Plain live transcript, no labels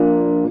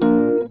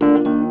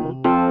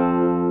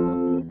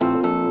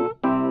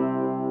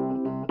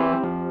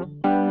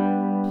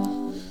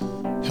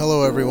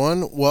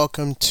everyone.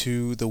 Welcome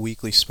to the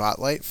weekly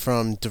spotlight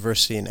from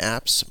Diversity in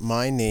Apps.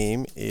 My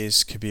name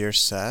is Kabir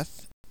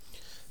Seth.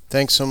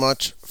 Thanks so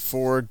much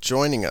for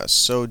joining us.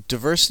 So,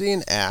 Diversity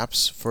in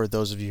Apps, for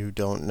those of you who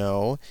don't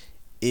know,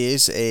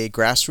 is a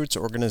grassroots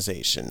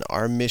organization.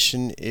 Our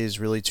mission is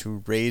really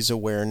to raise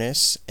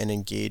awareness and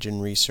engage in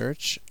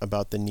research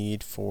about the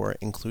need for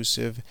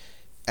inclusive,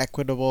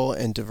 equitable,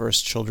 and diverse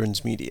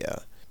children's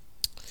media.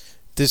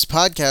 This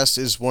podcast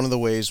is one of the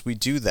ways we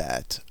do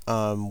that.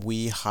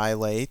 We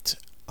highlight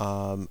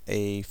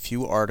a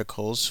few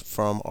articles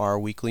from our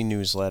weekly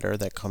newsletter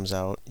that comes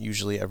out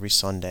usually every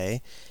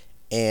Sunday,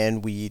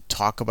 and we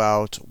talk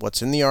about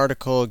what's in the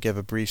article, give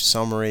a brief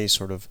summary,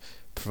 sort of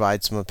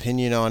provide some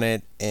opinion on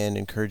it, and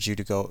encourage you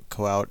to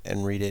go out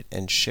and read it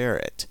and share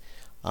it.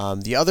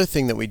 The other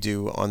thing that we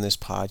do on this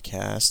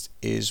podcast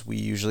is we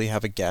usually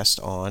have a guest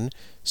on,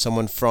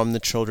 someone from the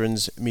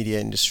children's media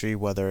industry,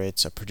 whether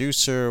it's a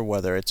producer,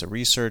 whether it's a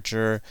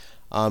researcher,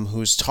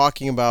 who's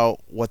talking about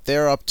what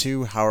they're up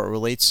to, how it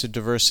relates to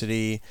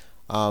diversity,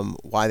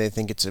 why they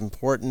think it's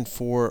important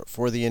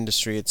for the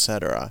industry,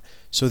 etc.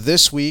 So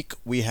this week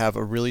we have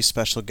a really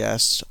special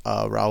guest,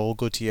 Raul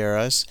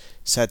Gutierrez,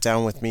 sat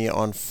down with me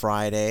on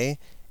Friday,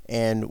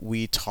 and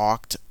we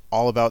talked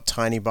all about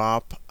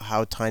TinyBop,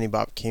 how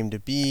TinyBop came to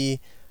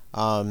be,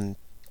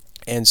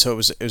 and so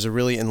it was a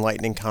really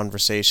enlightening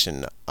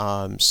conversation.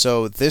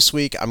 So this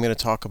week I'm going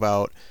to talk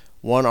about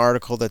one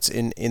article that's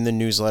in the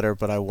newsletter,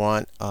 but I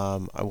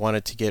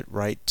wanted to get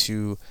right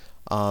to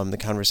the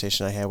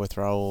conversation I had with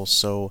Raul.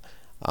 So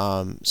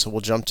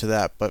we'll jump to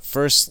that. But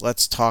first,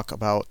 let's talk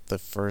about the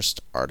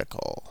first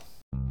article.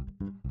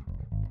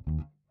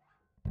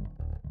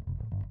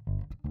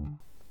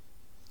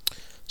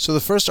 So the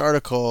first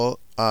article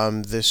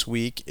this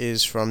week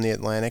is from the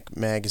Atlantic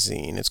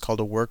magazine. It's called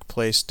A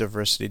Workplace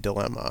Diversity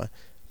Dilemma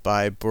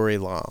by Buri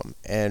Lam.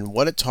 And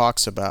what it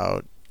talks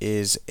about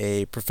is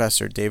a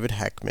professor, David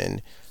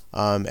Heckman,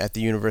 at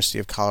the University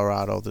of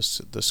Colorado,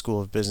 the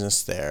School of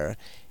Business there.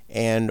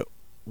 And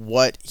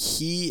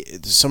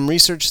some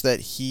research that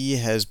he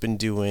has been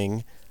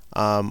doing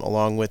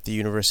along with the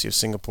University of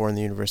Singapore and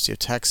the University of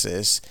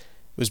Texas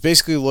was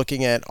basically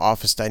looking at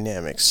office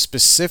dynamics,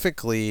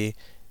 specifically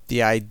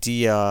the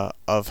idea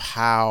of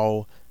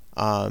how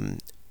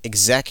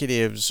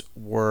executives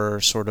were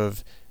sort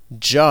of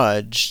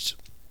judged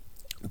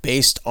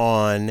based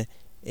on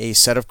a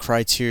set of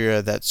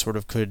criteria that sort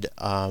of could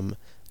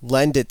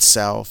lend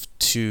itself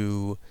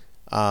to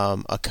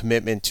a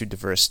commitment to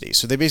diversity.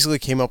 So they basically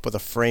came up with a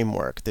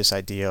framework, this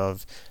idea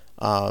of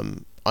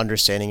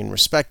understanding and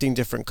respecting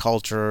different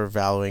culture,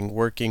 valuing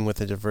working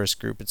with a diverse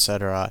group,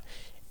 etc.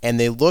 And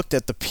they looked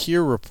at the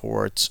peer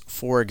reports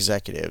for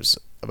executives,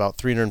 about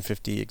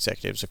 350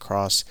 executives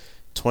across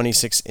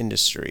 26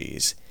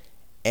 industries,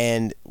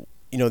 and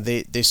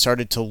they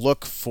started to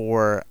look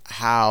for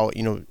how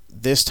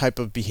this type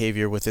of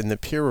behavior within the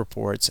peer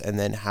reports, and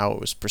then how it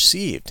was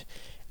perceived.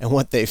 And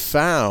what they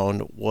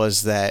found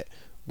was that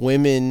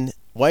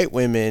white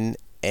women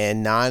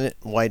and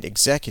non-white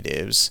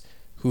executives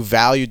who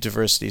valued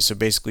diversity, so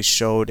basically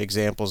showed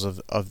examples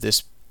of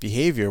this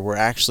behavior, were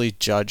actually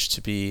judged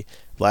to be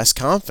less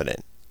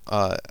competent,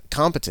 and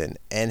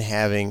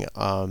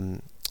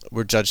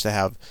were judged to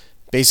have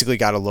basically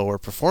got a lower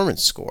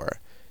performance score.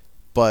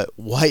 But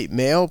white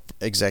male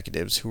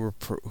executives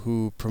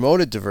who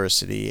promoted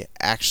diversity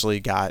actually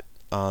got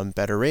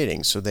better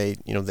ratings. So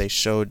they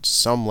showed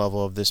some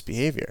level of this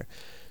behavior.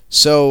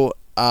 So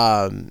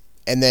and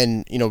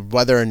then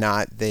whether or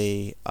not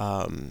they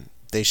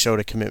showed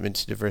a commitment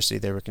to diversity,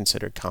 they were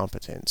considered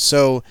competent.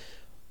 So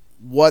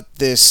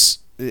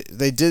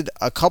they did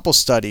a couple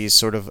studies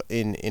sort of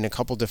in a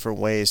couple different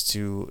ways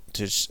to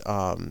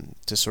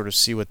sort of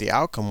see what the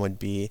outcome would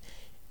be,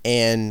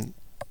 and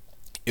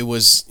it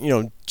was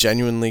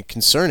genuinely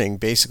concerning.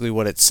 Basically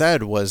what it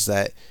said was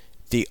that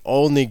the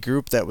only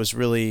group that was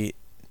really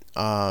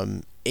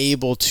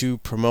able to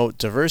promote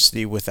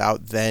diversity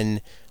without then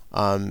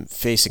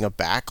facing a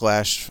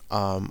backlash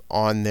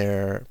on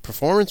their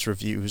performance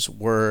reviews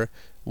were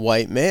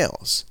white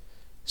males.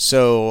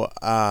 So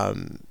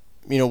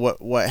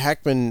what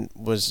Heckman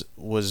was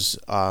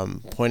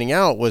pointing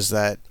out was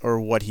that, or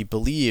what he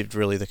believed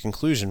really the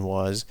conclusion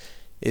was,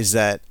 is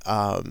that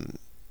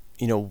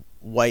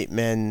white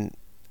men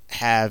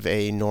have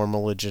a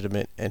normal,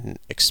 legitimate, and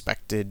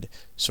expected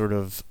sort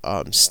of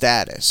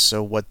status.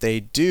 So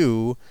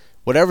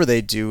whatever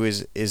they do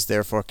is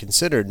therefore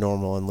considered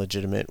normal and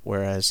legitimate,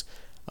 whereas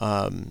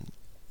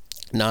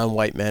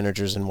non-white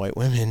managers and white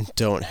women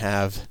don't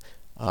have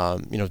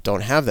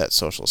that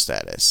social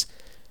status.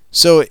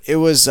 So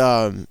it's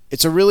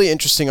a really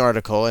interesting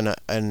article,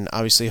 and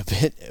obviously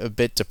a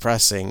bit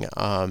depressing.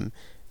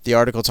 The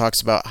article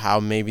talks about how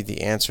maybe the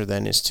answer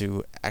then is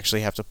to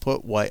actually have to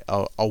put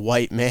a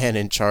white man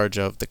in charge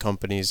of the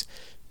company's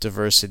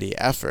diversity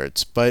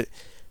efforts. But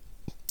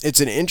it's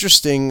an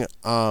interesting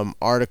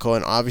article,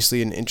 and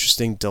obviously an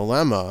interesting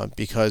dilemma,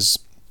 because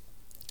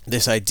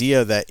this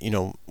idea that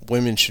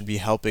women should be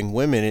helping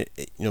women,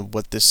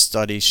 what this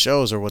study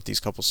shows, or what these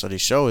couple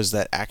studies show, is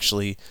that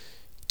actually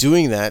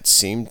doing that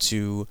seemed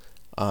to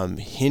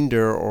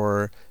hinder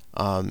or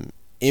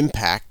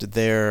impact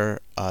their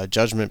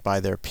judgment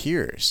by their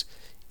peers,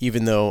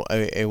 even though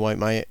a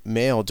white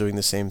male doing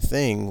the same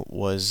thing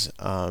was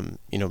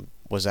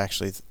was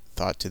actually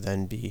thought to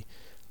then be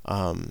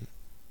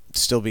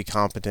still be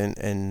competent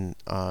and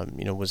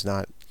was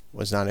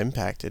not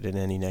impacted in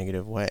any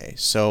negative way.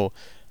 So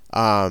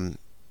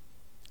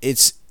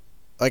it's,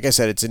 like I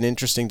said, it's an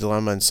interesting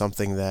dilemma and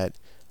something that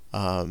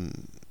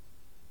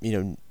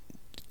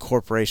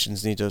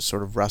corporations need to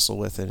sort of wrestle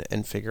with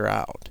and figure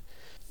out.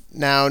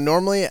 Now,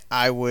 normally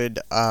I would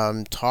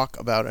talk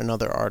about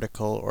another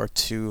article or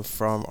two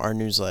from our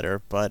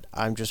newsletter, but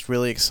I'm just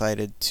really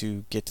excited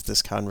to get to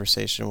this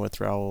conversation with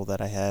Raul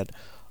that I had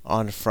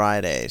on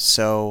Friday.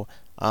 So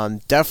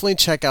definitely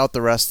check out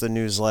the rest of the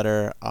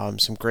newsletter.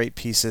 Some great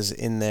pieces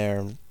in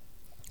there.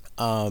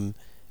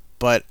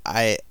 But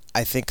I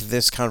think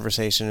this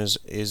conversation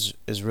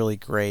is really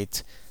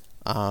great.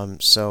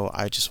 So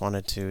I just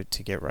wanted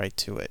to get right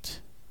to it.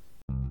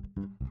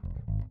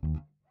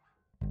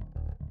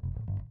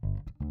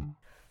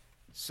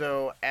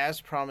 So,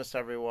 as promised,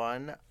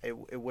 everyone,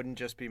 it wouldn't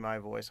just be my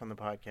voice on the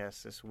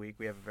podcast this week.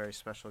 We have a very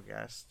special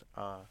guest.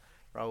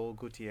 Raul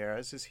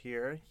Gutierrez is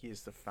here. He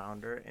is the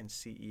founder and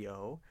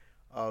CEO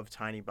of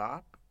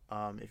TinyBop.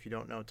 If you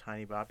don't know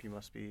TinyBop, you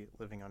must be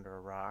living under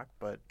a rock.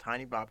 But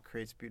TinyBop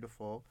creates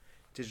beautiful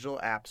digital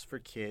apps for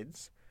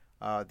kids.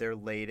 Their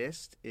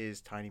latest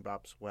is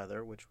TinyBop's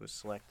Weather, which was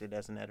selected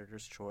as an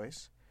editor's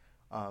choice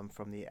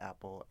from the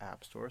Apple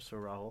App Store. So,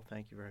 Raul,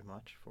 thank you very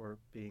much for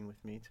being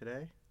with me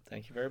today.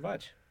 Thank you very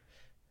much.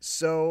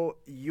 So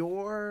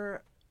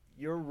your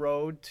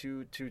road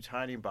to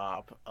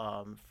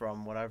TinyBop,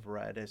 from what I've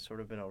read, has sort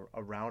of been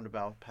a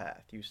roundabout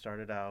path. You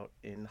started out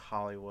in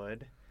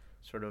Hollywood,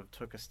 sort of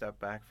took a step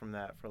back from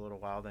that for a little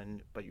while,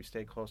 but you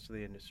stayed close to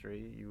the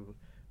industry. You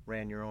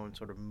ran your own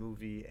sort of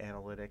movie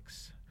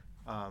analytics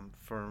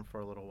firm for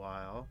a little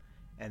while,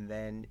 and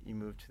then you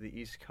moved to the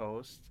East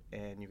Coast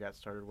and you got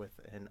started with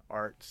an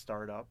art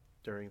startup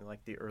during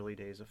like the early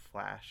days of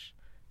Flash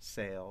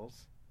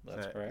sales.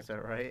 That's correct. Is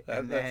that right?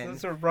 That's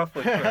sort of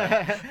roughly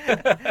correct.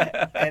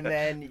 And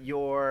then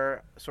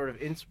your sort of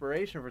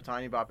inspiration for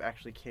TinyBop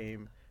actually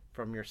came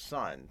from your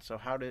son. So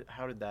how did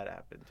that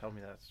happen? Tell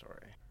me that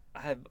story.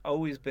 I've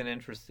always been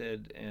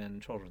interested in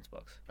children's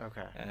books.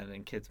 Okay. And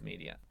in kids'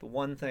 media. The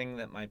one thing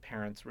that my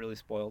parents really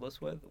spoiled us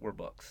with were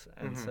books.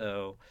 And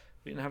so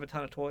we didn't have a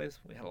ton of toys.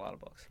 We had a lot of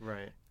books.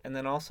 Right. And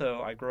then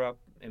also I grew up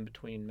in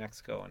between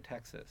Mexico and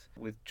Texas.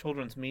 With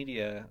children's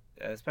media,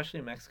 especially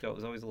in Mexico, it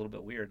was always a little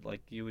bit weird.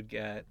 Like you would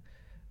get,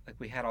 like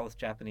we had all this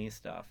Japanese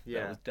stuff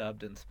that was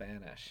dubbed in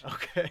Spanish.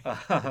 Okay.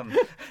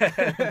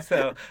 And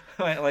so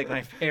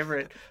my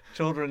favorite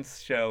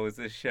children's show is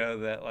this show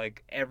that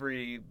like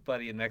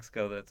everybody in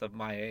Mexico that's of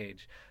my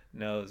age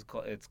knows.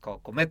 It's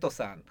called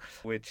Cometo-san,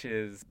 which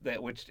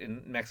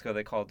in Mexico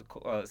they called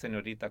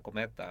Señorita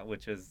Cometa,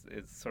 which is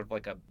sort of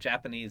like a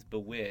Japanese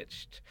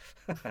Bewitched.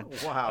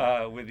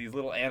 Wow. With these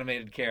little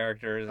animated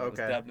characters. It was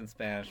dubbed in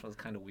Spanish. It was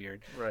kind of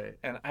weird. Right.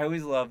 And I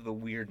always loved the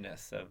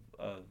weirdness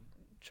of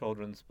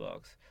children's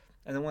books.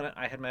 And then when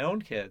I had my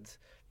own kids,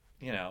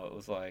 it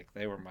was like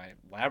they were my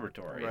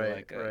laboratory.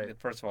 Right.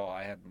 First of all,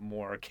 I had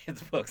more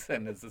kids' books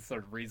than is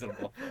sort of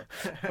reasonable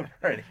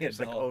for any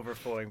adult. Like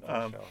overflowing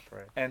bookshelf,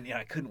 right? And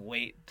I couldn't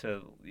wait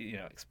to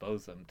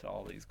expose them to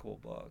all these cool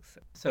books.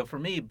 So for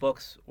me,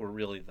 books were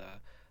really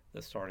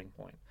the starting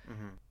point.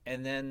 Mm-hmm.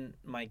 And then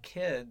my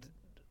kids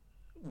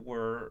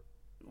were,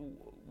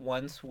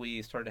 once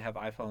we started to have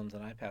iPhones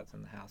and iPads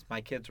in the house,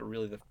 my kids were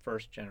really the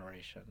first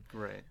generation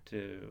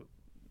to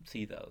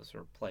see those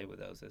or play with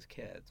those as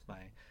kids.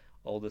 My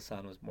oldest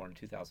son was born in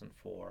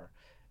 2004.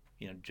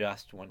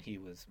 Just when he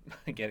was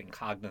getting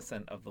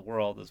cognizant of the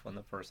world is when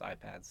the first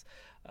iPads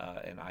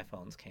and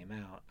iPhones came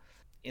out.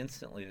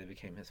 Instantly, they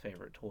became his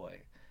favorite toy.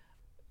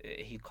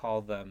 He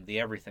called them the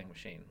Everything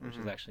Machine, which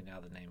is actually now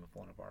the name of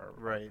one of our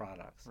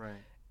products.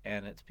 Right.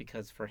 And it's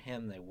because for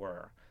him, they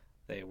were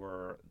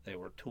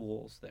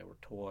tools, they were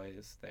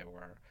toys, they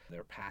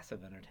were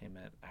passive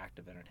entertainment,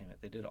 active entertainment.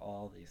 They did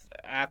all these.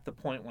 At the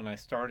point when I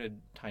started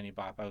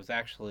TinyBop, I was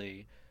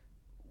actually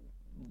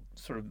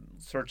sort of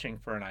searching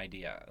for an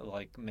idea,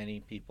 like many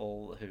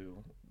people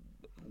who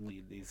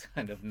lead these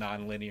kind of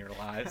non-linear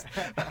lives.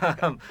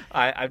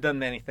 I've done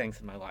many things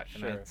in my life,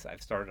 and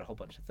I've started a whole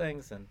bunch of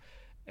things,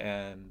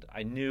 and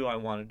I knew I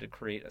wanted to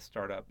create a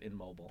startup in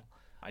mobile.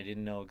 I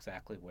didn't know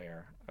exactly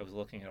where. I was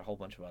looking at a whole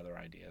bunch of other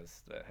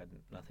ideas that had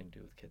nothing to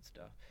do with kid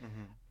stuff.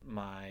 Mm-hmm.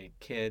 My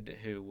kid,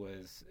 he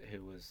was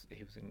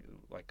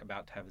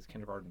about to have his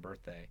kindergarten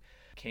birthday,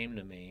 came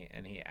to me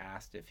and he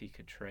asked if he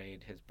could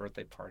trade his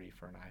birthday party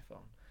for an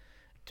iPhone.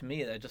 To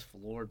me, that just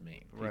floored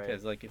me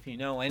because, if you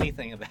know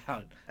anything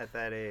about at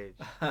that age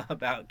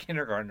about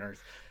kindergartners,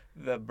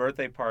 the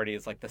birthday party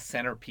is like the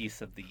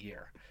centerpiece of the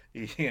year.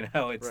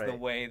 It's the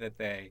way that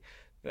they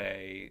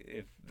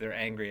if they're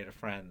angry at a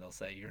friend, they'll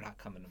say, "You're not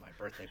coming to my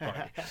birthday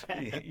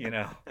party." You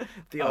know,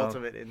 The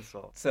ultimate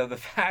insult. so the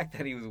fact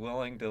that he was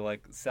willing to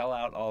like sell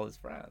out all his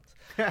friends,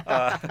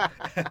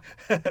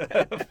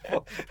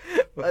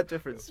 A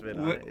different spin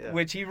on it, yeah.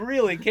 which he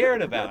really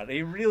cared about.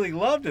 He really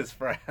loved his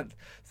friends.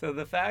 So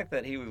the fact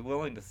that he was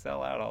willing to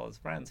sell out all his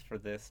friends for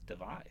this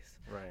device,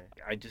 Right.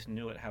 I just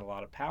knew it had a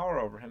lot of power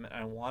over him, and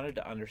I wanted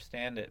to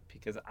understand it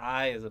because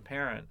I, as a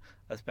parent,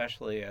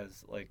 especially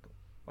as like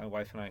my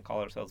wife and I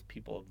call ourselves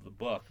people of the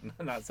book,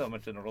 not so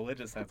much in a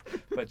religious sense,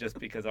 but just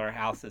because our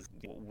house is,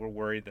 we're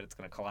worried that it's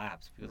going to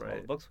collapse because of all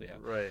the books we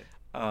have. Right.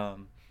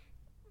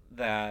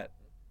 That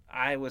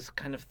I was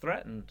kind of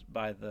threatened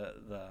by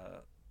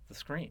the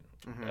screen,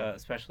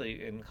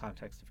 especially in the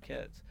context of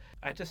kids.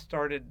 I just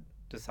started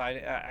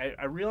deciding,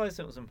 I realized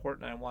it was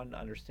important and I wanted to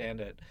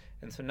understand it.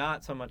 And so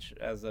not so much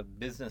as a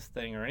business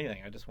thing or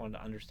anything, I just wanted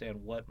to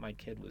understand what my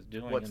kid was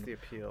doing. What's and the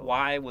appeal?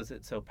 why was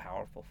it so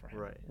powerful for him?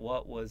 Right.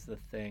 What was the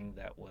thing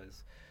that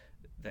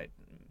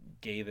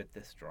gave it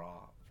this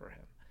draw for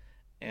him?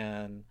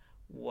 And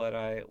what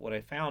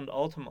I found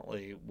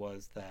ultimately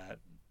was that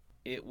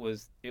it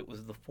was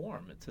the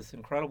form. It's this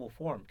incredible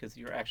form because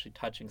you're actually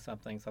touching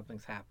something's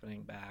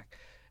happening back.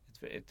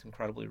 It's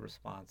incredibly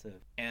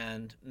responsive.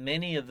 And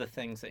many of the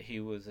things that he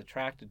was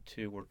attracted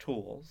to were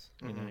tools.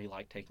 You know, he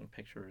liked taking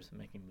pictures and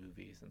making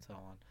movies and so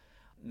on.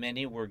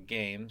 Many were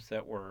games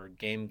that were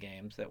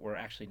games that were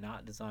actually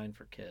not designed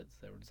for kids.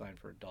 They were designed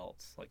for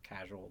adults, like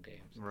casual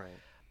games. Right.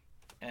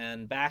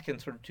 And back in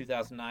sort of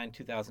 2009,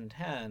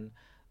 2010,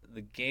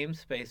 the game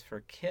space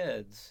for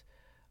kids,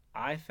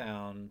 I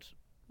found,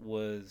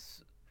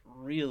 was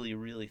really,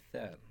 really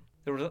thin.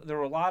 There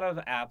were a lot of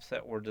apps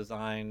that were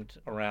designed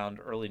around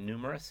early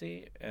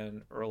numeracy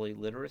and early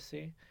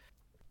literacy,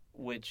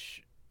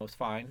 which was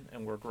fine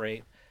and were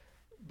great.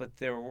 But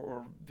there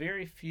were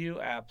very few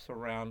apps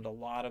around a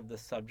lot of the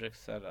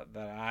subjects that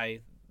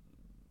I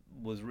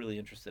was really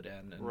interested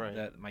in and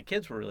that my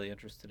kids were really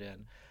interested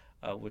in,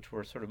 which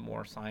were sort of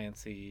more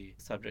science-y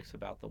subjects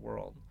about the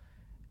world.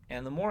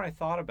 And the more I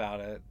thought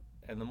about it,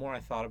 and the more I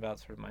thought about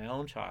sort of my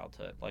own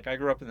childhood, like I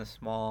grew up in this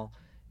small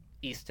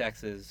East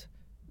Texas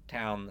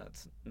town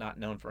that's not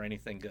known for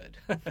anything good.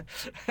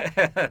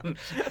 and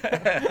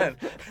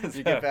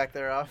You get back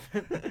there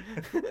often?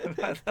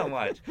 Not so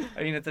much.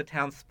 I mean, it's a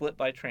town split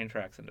by train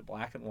tracks into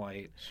black and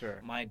white.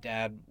 Sure. My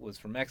dad was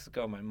from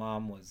Mexico. My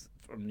mom was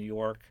from New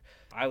York.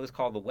 I was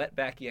called the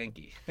wetback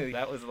Yankee.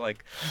 That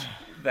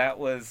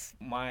was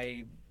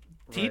my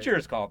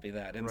teachers called me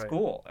that in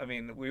school. I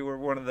mean, we were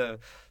one of the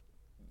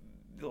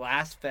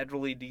last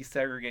federally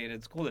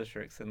desegregated school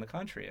districts in the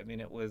country. I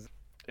mean, it was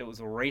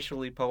a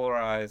racially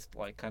polarized,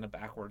 like, kind of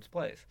backwards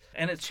place.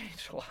 And it's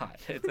changed a lot.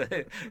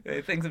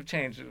 Things have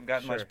changed and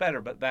gotten much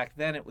better. But back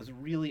then, it was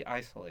really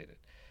isolated.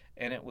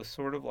 And it was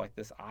sort of like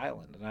this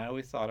island. And I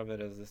always thought of it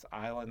as this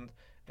island,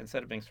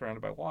 instead of being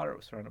surrounded by water, it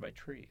was surrounded by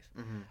trees.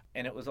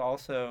 And it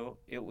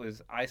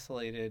was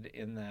isolated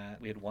in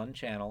that we had one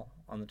channel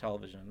on the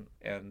television,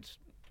 and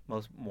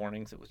most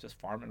mornings it was just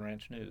farm and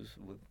ranch news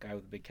with a guy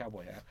with a big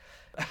cowboy hat.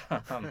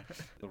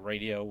 The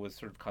radio was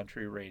sort of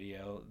country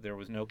radio. There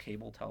was no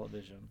cable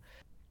television.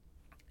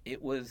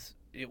 It was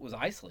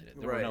isolated.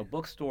 There were no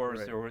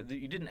bookstores.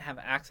 You didn't have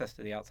access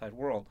to the outside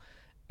world.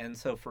 And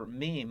so for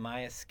me,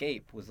 my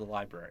escape was the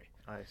library.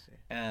 I see.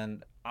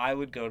 And I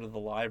would go to the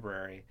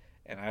library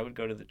and I would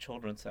go to the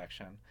children's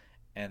section,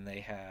 and they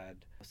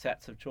had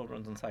sets of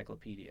children's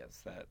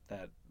encyclopedias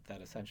that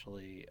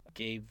essentially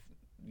gave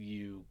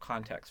you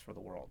context for the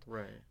world.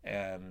 Right.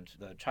 And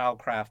the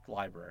Childcraft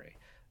library,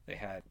 they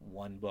had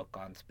one book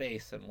on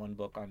space and one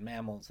book on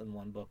mammals and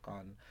one book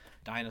on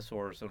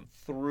dinosaurs. And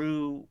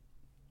through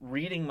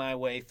reading my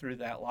way through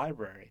that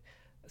library,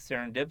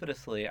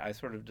 serendipitously, I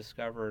sort of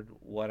discovered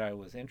what I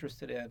was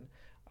interested in.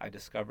 I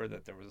discovered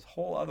that there was a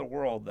whole other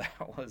world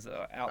that was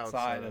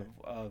outside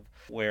of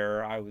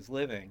where I was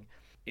living.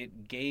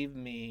 It gave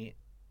me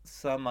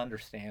some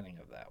understanding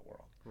of that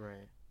world.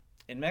 Right.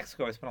 In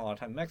Mexico, I spent a lot of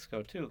time in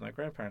Mexico, too, with my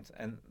grandparents,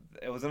 and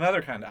it was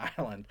another kind of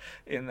island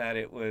in that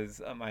it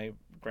was, my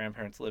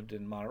grandparents lived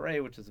in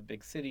Monterrey, which is a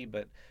big city,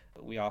 but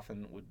we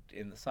often would,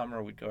 in the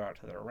summer, we'd go out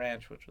to their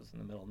ranch, which was in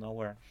the middle of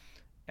nowhere,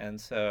 and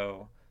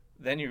so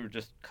then you were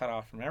just cut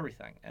off from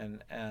everything.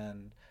 And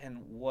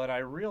what I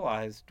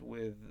realized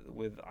with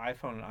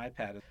iPhone and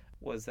iPad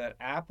was that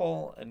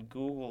Apple and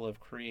Google have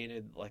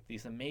created like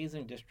these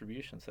amazing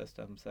distribution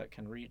systems that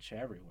can reach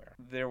everywhere.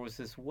 There was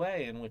this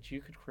way in which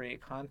you could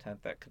create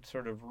content that could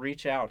sort of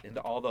reach out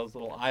into all those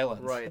little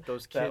islands. Right,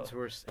 those kids who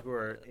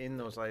are in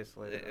those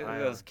isolated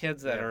islands. Those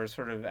kids that are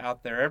sort of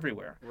out there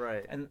everywhere.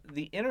 Right. And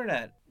the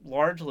internet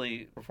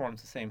largely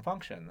performs the same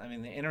function. I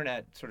mean, the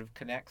internet sort of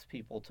connects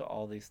people to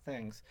all these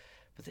things.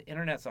 But the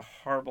internet's a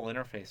horrible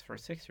interface for a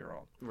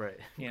 6-year-old. Right.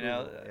 You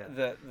know,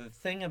 the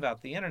thing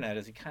about the internet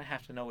is you kind of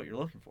have to know what you're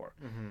looking for.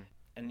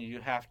 And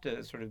you have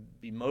to sort of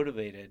be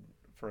motivated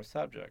for a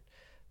subject.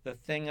 The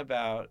thing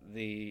about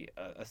a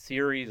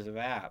series of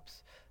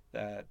apps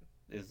that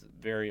is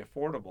very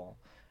affordable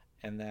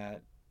and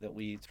that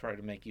we try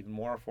to make even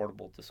more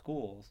affordable to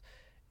schools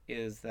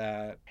is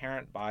that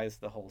parent buys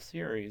the whole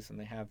series and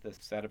they have this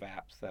set of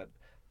apps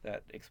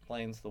that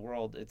explains the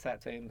world. It's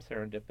that same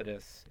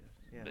serendipitous.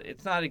 Yeah.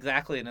 It's not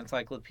exactly an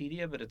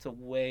encyclopedia, but it's a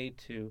way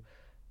to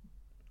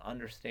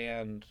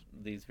understand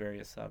these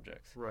various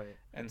subjects. Right.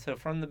 And so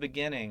from the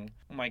beginning,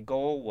 my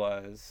goal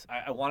was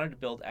I wanted to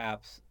build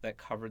apps that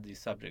covered these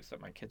subjects that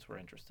my kids were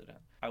interested in.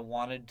 I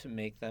wanted to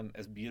make them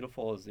as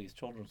beautiful as these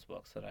children's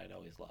books that I'd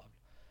always loved,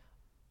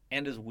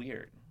 and as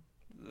weird.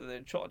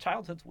 The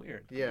childhood's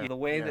weird. Yeah. The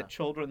way Yeah. that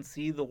children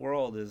see the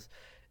world is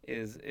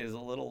a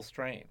little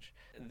strange.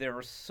 There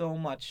is so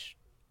much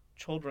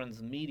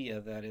children's media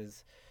that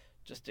is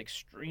just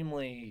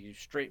extremely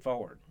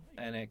straightforward,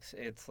 and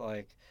it's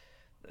like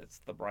it's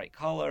the bright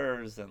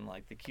colors and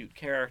like the cute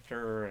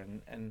character,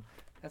 and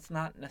that's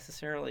not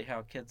necessarily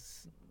how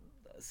kids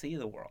see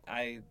the world.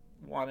 I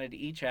wanted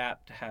each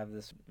app to have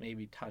this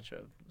maybe touch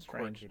of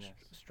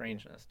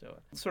strangeness to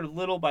it. Sort of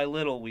little by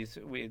little, we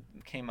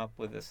came up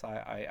with this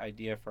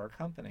idea for our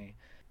company.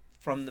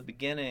 From the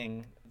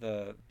beginning,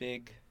 the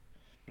big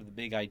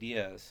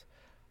ideas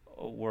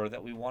were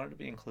that we wanted to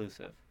be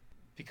inclusive,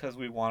 because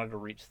we wanted to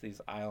reach these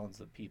islands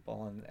of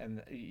people,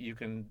 and you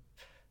can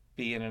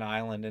be in an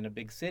island in a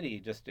big city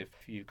just if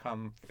you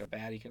come from a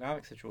bad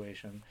economic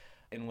situation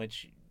in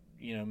which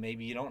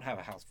maybe you don't have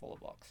a house full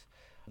of books.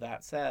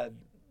 That said,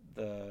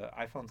 the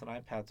iPhones and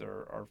iPads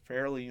are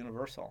fairly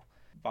universal.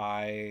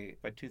 By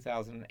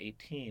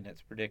 2018,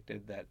 it's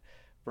predicted that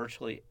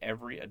virtually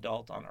every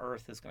adult on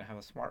Earth is going to have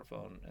a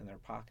smartphone in their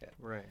pocket.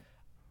 Right.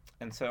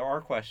 And so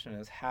our question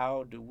is,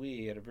 how do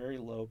we, at a very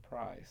low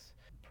price,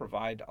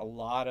 provide a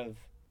lot of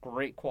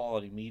great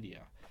quality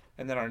media?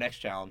 And then our next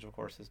challenge, of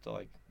course, is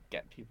to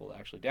get people to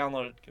actually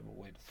download it, give it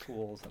away to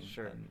schools, and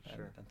Sure. and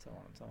so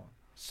on and so on.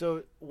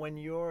 So when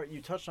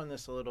you touched on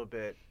this a little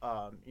bit,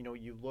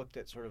 you looked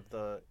at sort of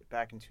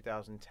back in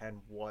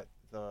 2010 what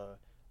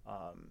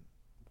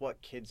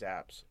kids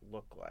apps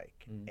look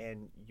like,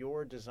 and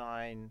your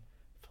design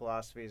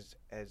philosophies,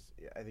 as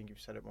I think you've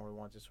said it more than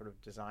once, is sort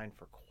of design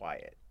for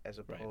quiet as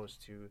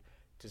opposed to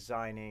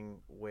designing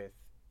with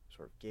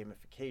sort of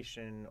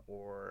gamification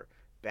or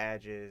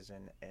badges,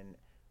 and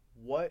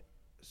what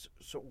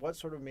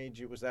sort of made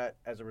you, was that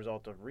as a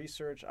result of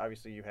research?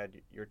 Obviously you had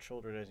your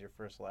children as your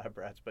first lab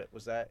rats, but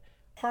was that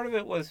part of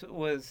it? Was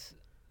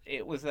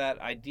that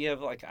idea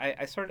of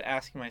I started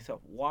asking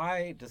myself,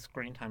 why does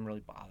screen time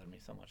really bother me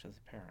so much as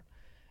a parent?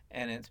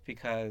 And it's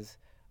because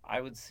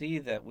I would see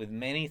that with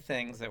many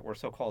things that were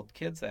so-called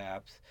kids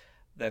apps,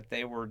 that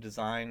they were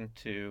designed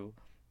to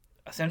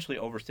essentially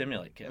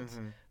overstimulate kids.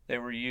 Mm-hmm. They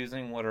were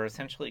using what are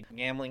essentially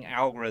gambling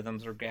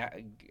algorithms or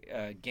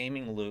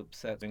gaming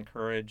loops that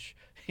encourage,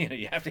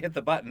 you have to hit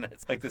the button.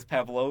 It's like this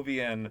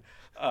Pavlovian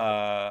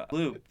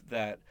loop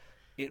that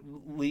it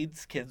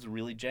leads kids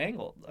really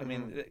jangled. I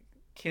mean,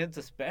 kids,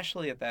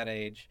 especially at that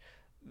age,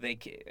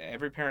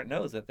 every parent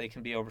knows that they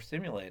can be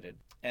overstimulated.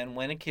 And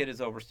when a kid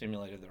is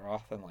overstimulated, they're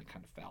often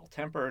kind of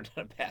foul-tempered,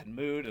 in a bad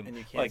mood, and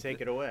you can't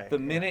take it away. The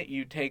minute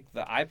you take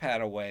the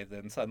iPad away,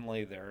 then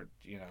suddenly they're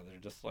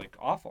just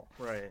awful.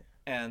 Right.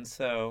 And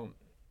so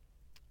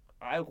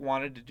I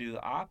wanted to do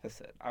the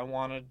opposite. I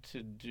wanted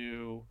to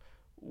do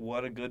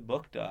what a good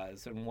book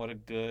does and what a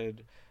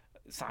good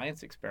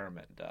science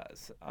experiment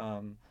does.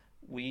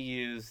 We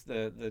use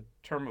the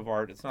term of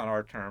art. It's not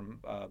our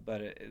term,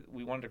 but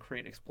we wanted to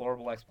create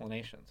explorable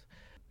explanations.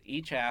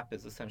 Each app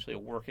is essentially a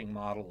working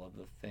model of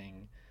the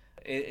thing.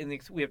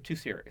 We have two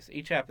series.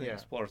 Each app in the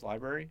Explorers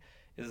Library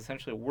is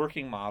essentially a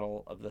working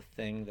model of the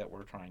thing that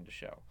we're trying to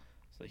show.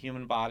 So the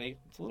human body,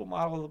 it's a little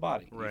model of the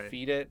body. Right. You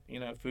feed it,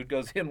 food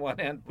goes in one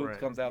end, poop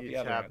comes out the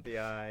other end. You tap the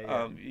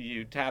eye.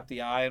 You tap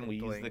the eye, and we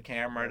use the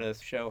camera to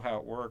show how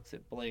it works.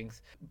 It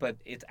blinks, but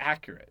it's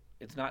accurate.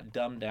 It's not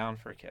dumbed down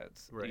for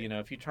kids. Right.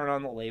 If you turn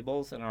on the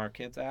labels in our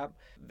kids app,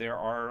 there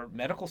are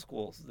medical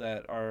schools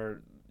that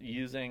are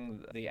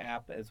using the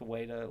app as a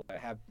way to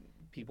have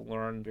people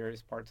learn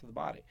various parts of the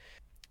body.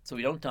 So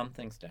we don't dumb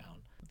things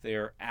down.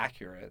 They're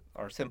accurate.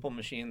 Our Simple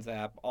Machines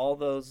app, all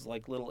those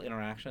little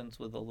interactions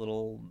with the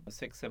little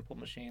 6 simple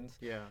machines,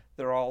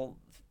 they're all,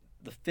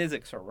 the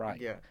physics are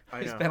right. Yeah,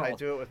 I know. I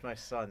do it with my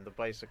son, the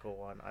bicycle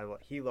one.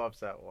 He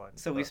loves that one.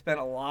 So we spent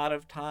a lot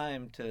of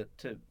time to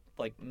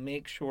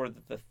make sure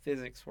that the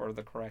physics were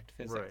the correct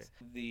physics.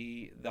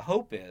 Right. The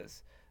hope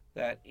is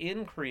that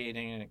in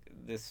creating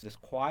this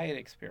quiet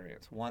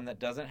experience, one that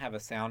doesn't have a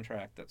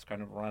soundtrack that's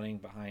kind of running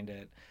behind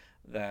it,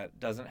 that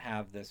doesn't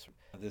have this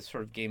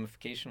sort of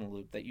gamification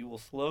loop, that you will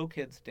slow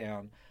kids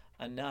down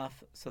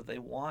enough so they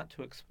want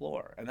to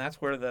explore. And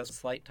that's where the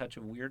slight touch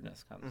of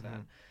weirdness comes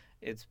in.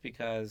 It's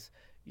because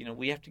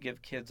we have to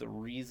give kids a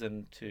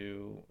reason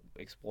to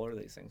explore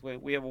these things.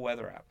 We have a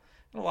weather app.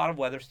 And a lot of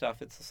weather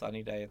stuff, it's a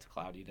sunny day, it's a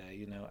cloudy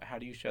day. How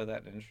do you show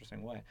that in an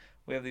interesting way?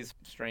 We have these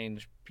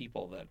strange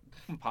people that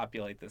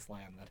populate this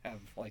land that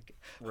have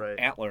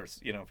antlers,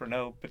 for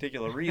no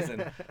particular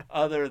reason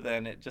other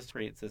than it just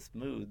creates this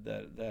mood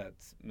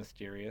that's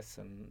mysterious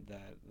and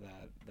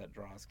that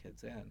draws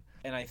kids in.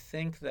 And I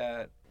think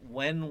that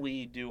when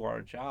we do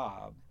our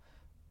job,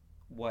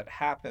 what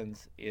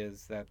happens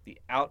is that the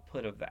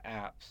output of the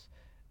apps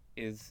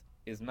is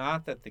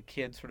not that the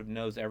kid sort of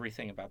knows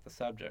everything about the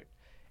subject.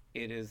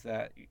 It is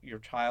that your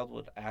child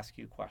would ask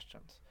you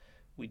questions.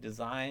 We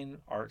design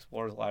our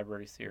Explorers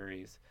Library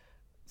series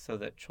so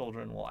that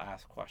children will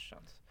ask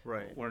questions.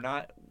 Right. We're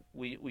not.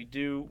 We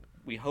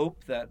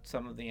hope that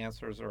some of the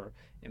answers are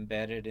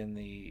embedded in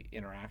the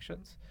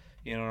interactions.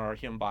 In our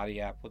human body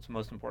app, what's the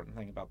most important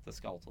thing about the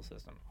skeletal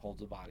system?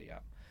 Holds the body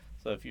up.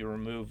 So if you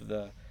remove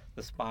the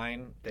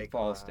spine, it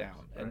falls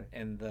down, right.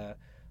 and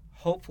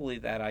hopefully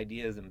that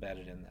idea is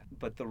embedded in that.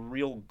 But the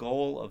real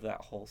goal of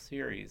that whole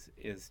series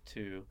is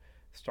to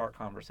start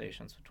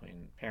conversations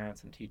between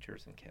parents and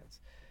teachers and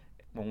kids.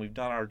 When we've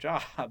done our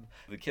job,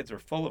 the kids are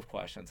full of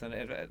questions. And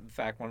in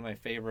fact, one of my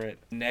favorite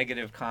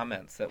negative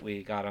comments that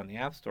we got on the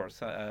App Store,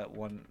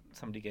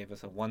 somebody gave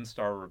us a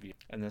 1-star review.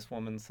 And this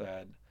woman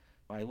said,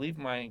 I leave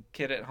my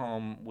kid at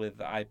home with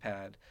the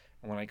iPad,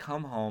 and when I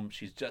come home,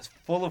 she's just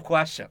full of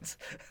questions.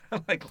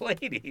 I'm like,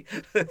 lady,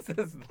 this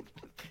is...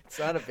 It's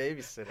not a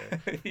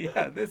babysitter.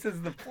 Yeah, this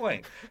is the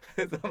point.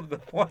 The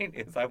point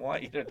is I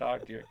want you to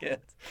talk to your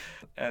kids.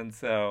 And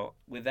so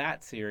with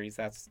that series,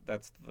 that's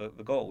the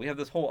goal. We have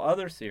this whole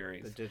other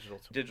series, the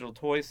Digital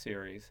Toys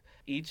series.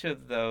 Each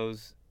of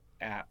those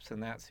apps in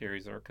that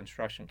series are a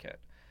construction kit.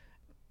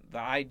 The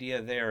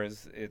idea there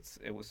is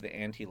it was the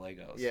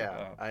anti-Legos.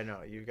 Yeah, I know.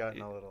 You've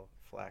gotten a little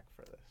flack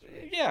for this.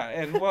 Right? Yeah,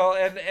 and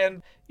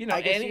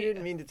I guess you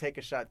didn't mean to take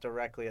a shot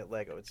directly at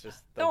Lego. It's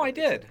just no, I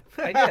did.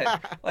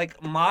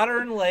 Like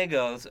modern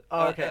Legos.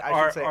 Okay,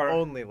 I should say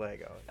only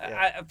Lego.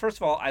 Yeah. First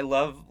of all, I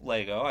love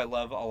Lego. I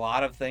love a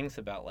lot of things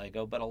about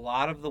Lego, but a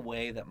lot of the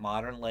way that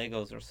modern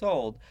Legos are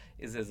sold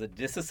is as a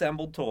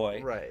disassembled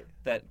toy. Right.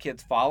 That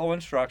kids follow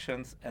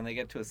instructions and they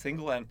get to a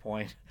single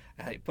endpoint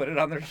and they put it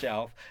on their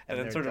shelf and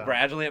then sort of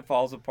gradually it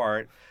falls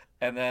apart.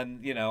 And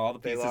then, all the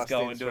pieces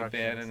go into a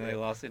bin and they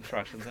lost the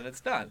instructions and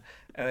it's done.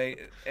 And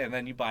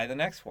then you buy the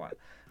next one.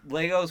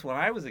 Legos, when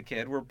I was a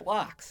kid, were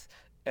blocks.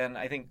 And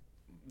I think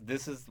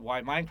this is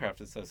why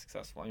Minecraft is so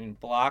successful. I mean,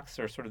 blocks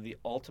are sort of the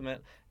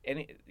ultimate.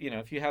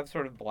 If you have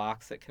sort of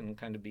blocks that can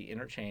kind of be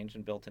interchanged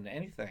and built into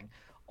anything,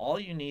 all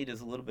you need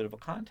is a little bit of a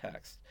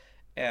context.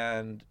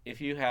 And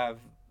if you have,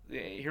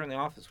 here in the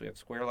office, we have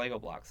square Lego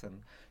blocks,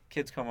 and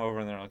kids come over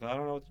and they're like, I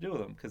don't know what to do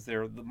with them, because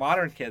they're the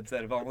modern kids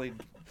that have only,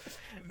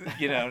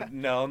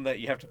 known that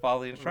you have to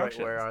follow the instructions.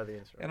 Right, where are the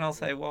instructions? And I'll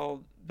say,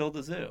 well, build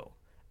a zoo.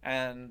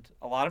 And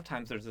a lot of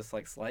times there's this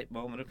like slight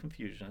moment of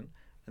confusion,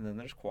 and then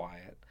there's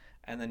quiet,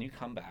 and then you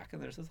come back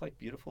and there's this like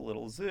beautiful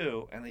little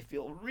zoo, and they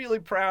feel really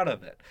proud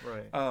of it.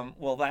 Right.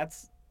 Well,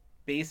 that's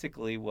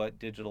basically what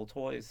Digital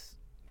Toys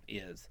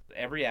is.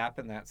 Every app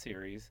in that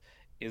series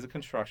is a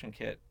construction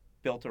kit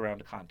built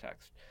around a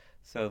context.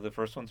 So the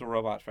first one's a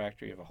robot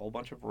factory. You have a whole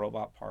bunch of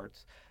robot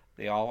parts.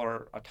 They all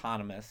are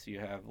autonomous. You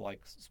have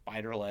like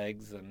spider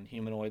legs and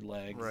humanoid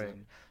legs, right,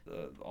 and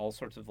all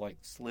sorts of like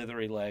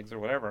slithery legs or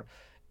whatever.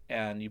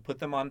 And you put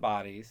them on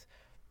bodies,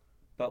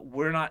 but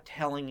we're not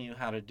telling you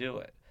how to do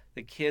it.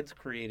 The kid's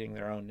creating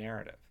their own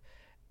narrative.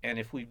 And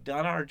if we've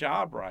done our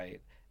job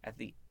right, at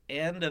the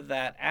end of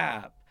that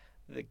app,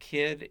 the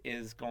kid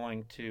is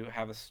going to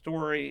have a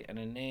story and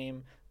a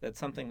name that's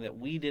something that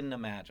we didn't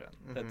imagine.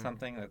 Mm-hmm. That's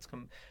something that's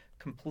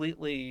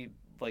completely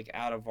like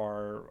out of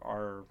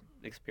our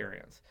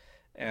experience.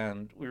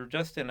 And we were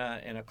just in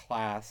a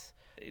class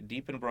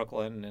deep in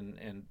Brooklyn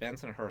in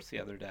Bensonhurst the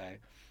other day,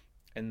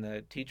 and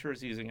the teacher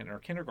is using it in our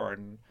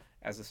kindergarten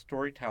as a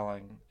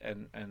storytelling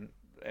and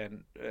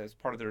as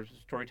part of their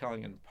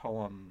storytelling and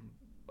poem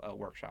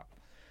workshop.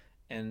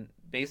 And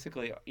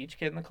basically each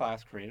kid in the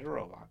class created a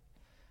robot,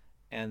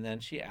 and then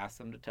she asked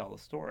them to tell the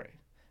story.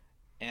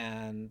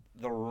 And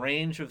the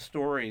range of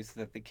stories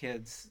that the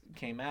kids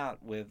came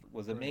out with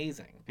was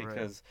amazing,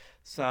 because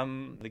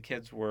some the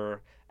kids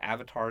were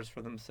avatars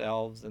for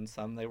themselves, and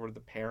some they were the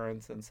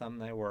parents, and some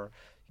they were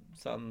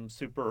some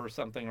super or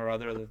something or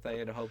other that they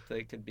had hoped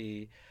they could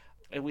be.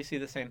 And we see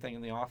the same thing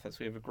in the office.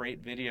 We have a great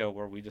video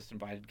where we just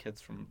invited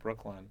kids from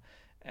Brooklyn,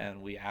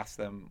 and we asked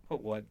them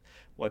what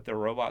their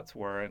robots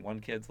were, and one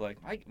kid's like,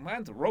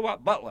 mine's a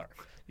robot butler.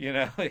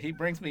 He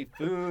brings me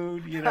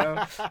food,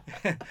 and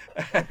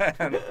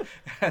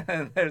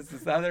there's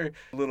this other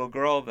little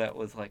girl that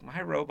was like,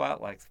 my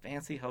robot likes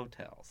fancy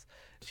hotels.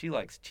 She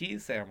likes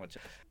cheese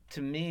sandwiches.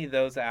 To me,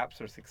 those apps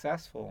are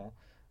successful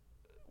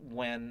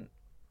when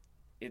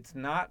it's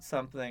not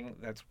something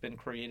that's been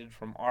created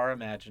from our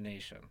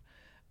imagination.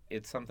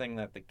 It's something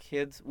that the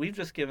kids, we've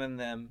just given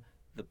them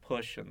the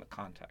push and the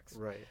context.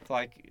 Right. It's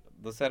like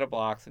the set of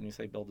blocks, and you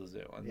say build a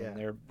zoo, and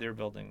then they're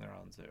building their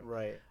own zoo.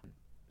 Right.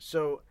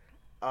 So,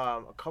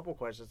 a couple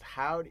questions.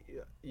 How do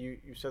you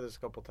said this a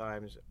couple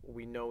times?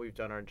 We know we've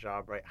done our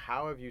job right.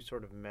 How have you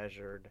sort of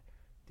measured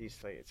these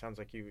things? It sounds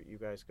like you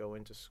guys go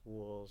into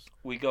schools.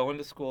 We go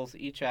into schools.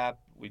 Each app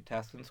we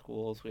test in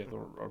schools. We have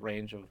a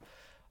range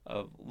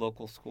of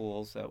local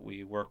schools that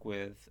we work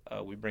with.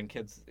 We bring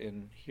kids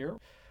in here.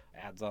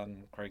 Ads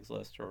on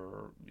Craigslist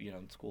or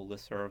school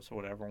listservs or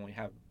whatever,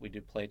 and we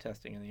do play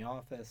testing in the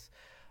office.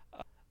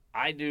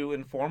 I do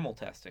informal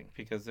testing,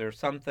 because there are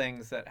some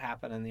things that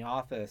happen in the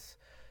office.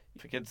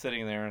 If a kid's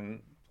sitting there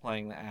and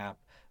playing the app,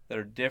 that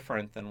are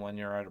different than when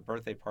you're at a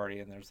birthday party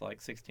and there's like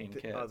 16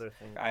 kids. Other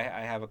thing. I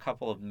have a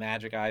couple of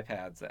magic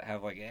iPads that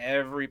have like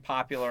every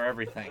popular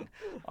everything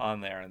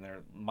on there, and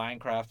they're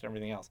Minecraft and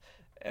everything else.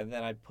 And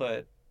then I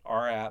put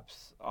our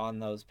apps on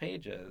those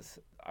pages.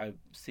 I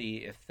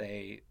see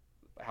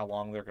how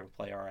long they're going to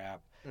play our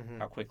app,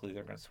 how quickly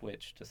they're going to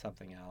switch to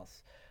something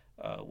else,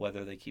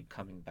 whether they keep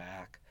coming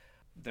back.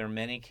 There are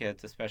many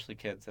kids, especially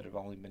kids that have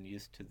only been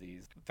used to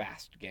these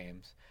fast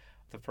games.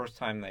 The first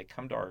time they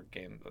come to our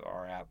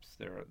apps,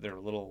 they're a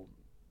little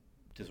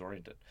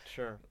disoriented.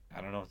 Sure.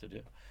 I don't know what to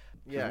do.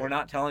 Yeah. We're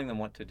not telling them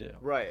what to do.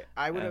 Right.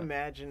 I would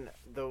imagine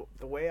the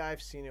way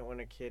I've seen it when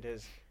a kid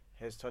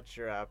has touched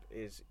your app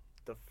is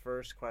the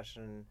first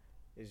question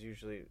is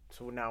usually,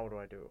 so now what do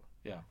I do?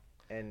 Yeah.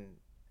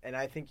 And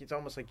I think it's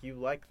almost like you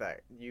like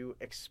that. You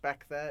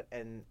expect that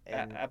and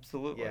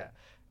absolutely. Yeah.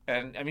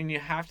 And I mean, you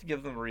have to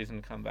give them a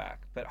reason to come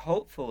back. But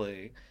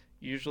hopefully,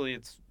 usually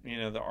it's,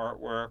 the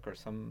artwork or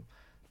some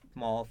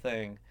small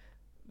thing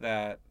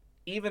that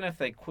even if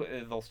they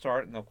quit, they'll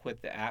start and they'll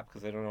quit the app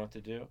because they don't know what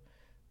to do.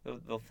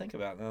 They'll think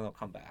about it and then they'll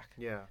come back.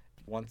 Yeah.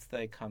 Once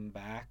they come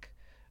back,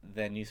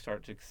 then you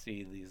start to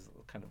see these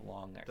kind of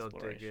long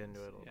explorations. They'll dig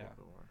into it a little bit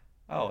more.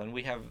 Oh, and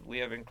we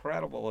have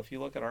incredible. If you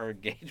look at our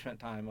engagement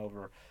time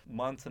over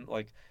months, and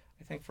like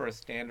I think for a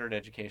standard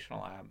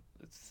educational app,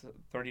 it's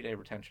a 30-day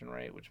retention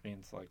rate, which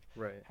means like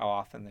how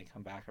often they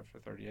come back after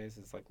 30 days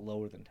is like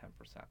lower than 10%.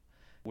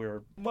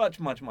 We're much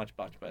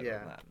better than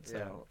that.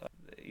 So,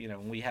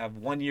 we have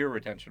 1 year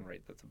retention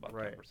rate that's above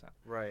 10%.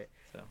 Right.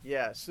 So.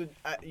 Yeah. So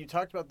you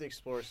talked about the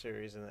Explorer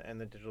series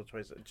and the digital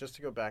toys. Just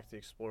to go back to the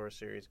Explorer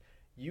series,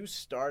 you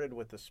started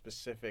with a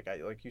specific,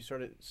 you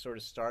sort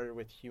of started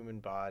with human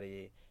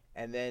body,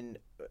 and then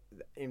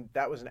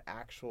that was an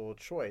actual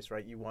choice,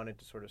 right? You wanted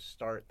to sort of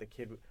start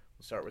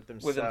with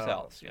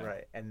themselves, yeah.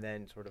 Right, and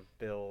then sort of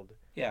build.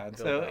 Yeah, and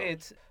so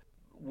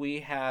we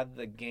had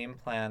the game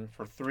plan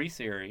for 3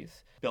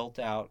 series built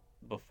out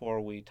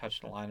before we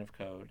touched a line of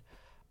code,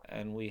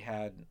 and we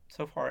had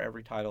so far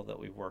every title that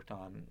we've worked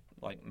on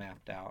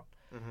mapped out.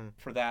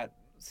 For that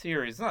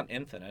series. It's not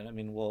infinite. I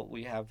mean,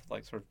 we have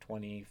sort of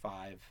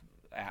 25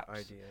 apps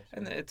ideas,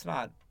 and it's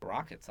not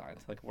rocket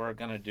science. We're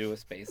gonna do a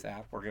space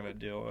app. We're gonna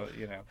do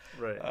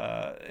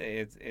right.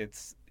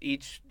 It's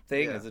each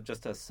thing is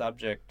just a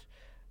subject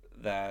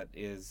that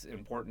is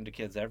important to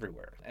kids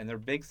everywhere, and they're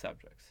big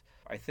subjects.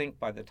 I think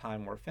by the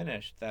time we're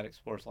finished, that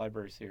Explorers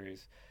Library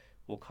series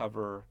will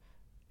cover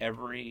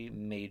every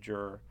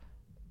major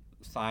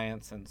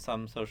science and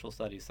some social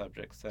studies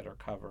subjects that are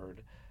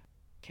covered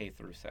K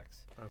through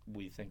 6. Okay.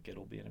 We think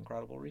it'll be an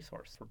incredible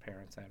resource for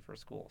parents and for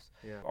schools.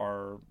 Yeah.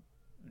 Our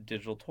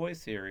digital toy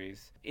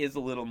series is a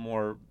little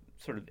more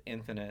sort of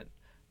infinite,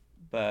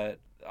 but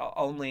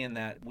only in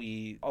that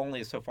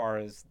only so far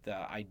as the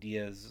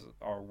ideas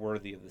are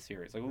worthy of the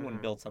series. We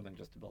wouldn't build something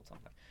just to build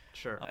something.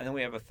 Sure. And then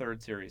we have a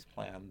 3rd series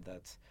planned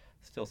that's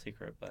still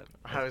secret, but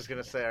I was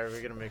gonna say, are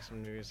we gonna make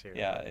some news here?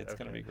 Yeah, it's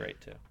gonna be great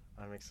too.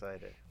 I'm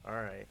excited. All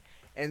right,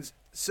 and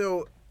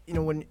so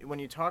when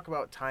you talk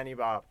about Tiny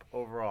Bop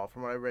overall,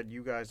 from what I read,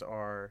 you guys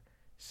are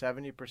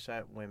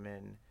 70%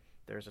 women.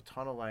 There's a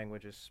ton of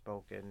languages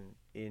spoken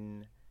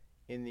in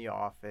the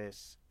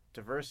office.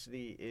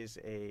 Diversity is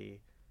a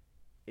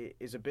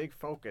big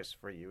focus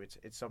for you.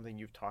 It's something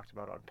you've talked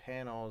about on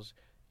panels.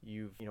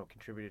 You've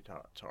contributed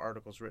to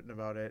articles written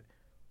about it.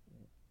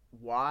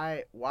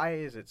 Why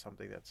is it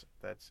something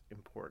that's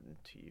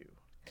important to you?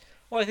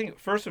 Well, I think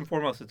first and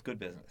foremost, it's good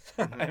business.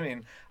 I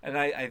mean, and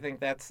I think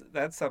that's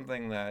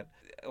something that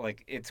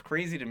it's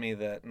crazy to me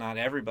that not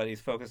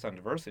everybody's focused on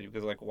diversity,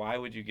 because why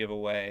would you give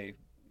away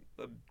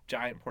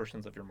giant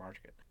portions of your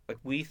market?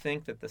 We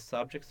think that the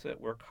subjects that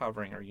we're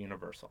covering are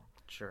universal.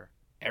 Sure.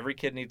 Every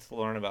kid needs to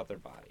learn about their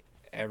body.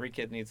 Every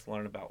kid needs to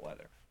learn about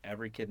weather.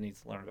 Every kid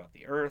needs to learn about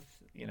the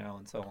earth,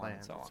 and so on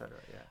and so on. Cetera,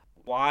 yeah.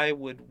 Why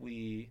would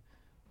we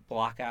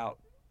block out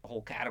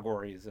whole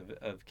categories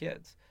of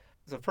kids?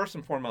 So first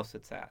and foremost,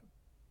 it's that.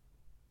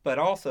 But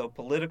also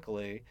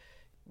politically,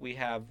 we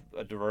have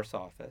a diverse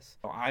office.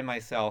 I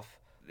myself,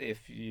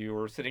 if you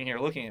were sitting here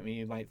looking at me,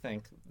 you might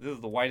think this is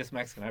the whitest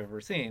Mexican I've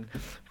ever seen.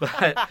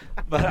 But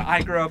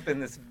I grew up in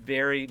this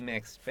very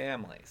mixed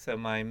family. So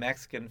my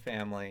Mexican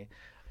family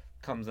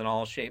comes in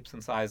all shapes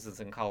and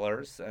sizes and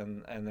colors,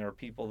 and there are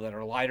people that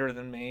are lighter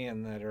than me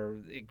and that are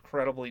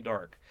incredibly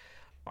dark.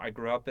 I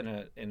grew up in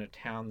a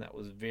town that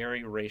was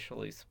very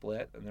racially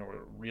split, and there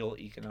were real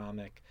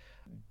economic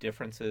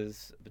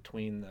differences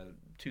between the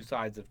two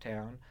sides of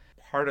town.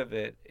 Part of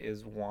it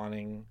is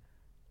wanting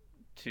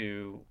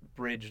to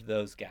bridge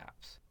those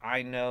gaps.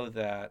 I know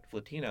that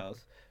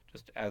Latinos,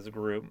 just as a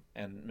group,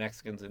 and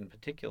Mexicans in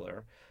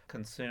particular,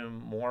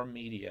 consume more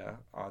media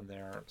on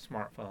their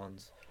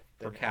smartphones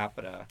per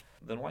capita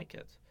than white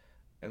kids.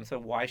 And so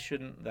why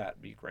shouldn't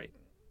that be great?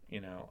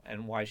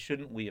 And why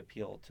shouldn't we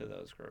appeal to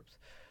those groups?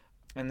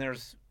 And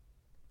there's,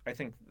 I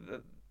think,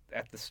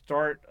 at the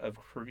start of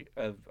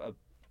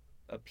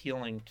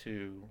appealing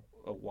to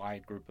a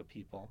wide group of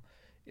people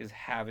is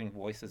having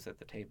voices at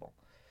the table.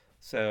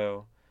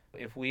 So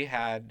If we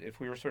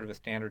were sort of a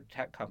standard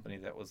tech company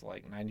that was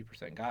like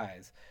 90%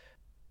 guys,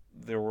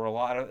 there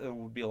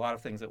would be a lot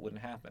of things that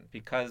wouldn't happen.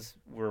 Because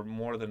we're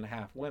more than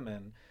half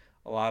women,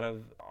 a lot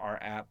of our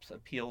apps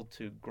appeal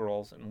to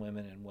girls and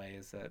women in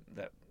ways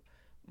that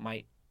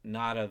might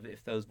not have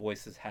if those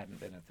voices hadn't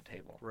been at the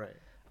table. Right.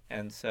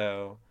 And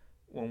so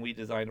when we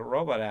designed a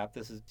robot app,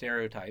 this is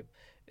stereotype,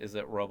 is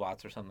that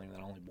robots are something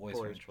that only boys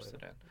are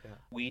interested in. Yeah.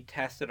 We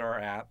tested our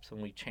apps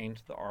and we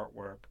changed the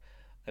artwork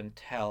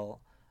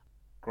until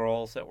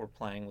girls that were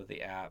playing with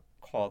the app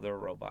called their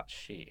robot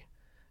she.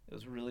 It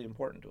was really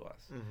important to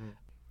us. Mm-hmm.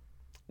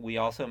 We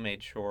also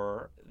made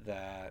sure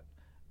that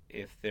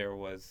if there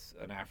was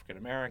an African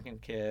American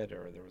kid,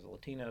 or there was a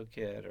Latino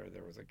kid, or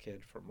there was a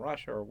kid from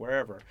Russia or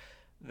wherever,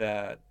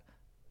 that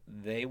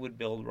they would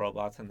build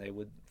robots and they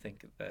would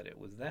think that it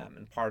was them.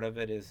 And part of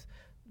it is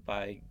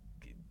by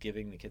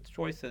giving the kids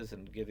choices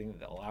and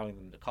allowing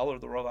them to color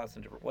the robots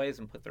in different ways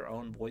and put their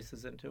own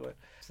voices into it.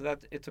 So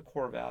it's a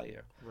core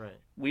value. Right.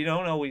 We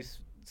don't always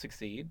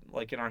succeed.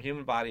 Like in our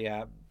human body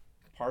app,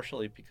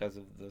 partially because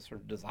of the sort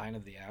of design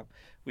of the app,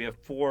 we have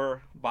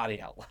 4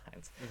 body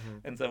outlines. Mm-hmm.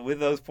 And so with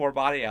those 4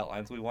 body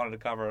outlines, we wanted to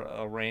cover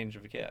a range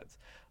of kids.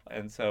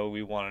 And so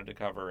we wanted to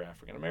cover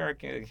African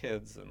American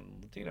kids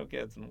and Latino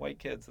kids and white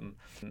kids. And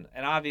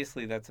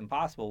obviously that's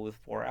impossible with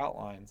 4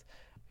 outlines.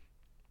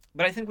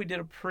 But I think we did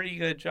a pretty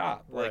good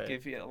job. Right. Like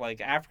if you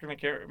African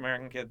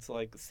American kids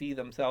see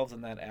themselves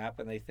in that app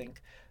and they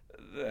think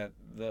that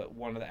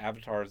one of the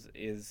avatars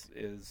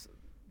is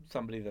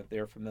somebody that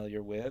they're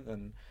familiar with,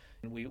 and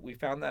we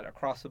found that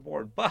across the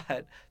board.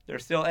 But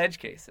there's still edge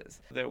cases.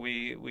 That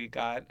we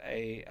got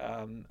a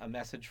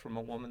message from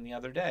a woman the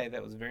other day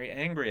that was very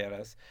angry at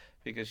us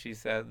because she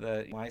said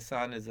that my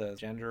son is a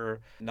gender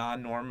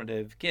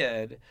non-normative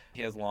kid.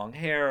 He has long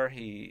hair.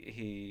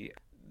 He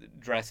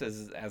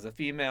dresses as a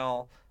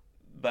female,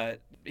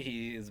 but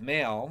he is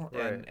male.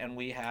 Right. And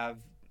we have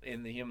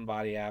in the Human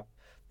Body app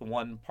the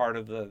one part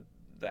of the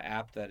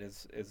app that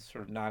is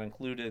sort of not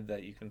included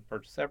that you can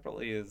purchase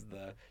separately is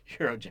the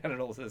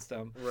urogenital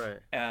system. Right.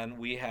 And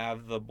we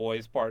have the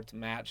boy's parts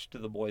matched to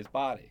the boy's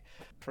body.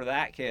 For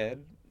that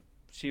kid,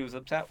 she was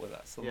upset with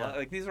us. Yeah.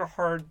 Like these are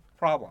hard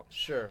problems.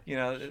 Sure. You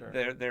know,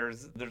 sure.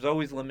 there's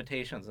always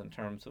limitations in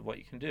terms of what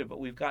you can do, but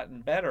we've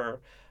gotten better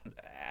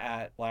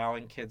at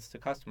allowing kids to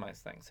customize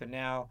things. So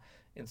now,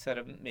 instead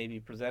of maybe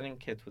presenting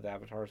kids with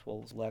avatars,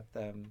 we'll let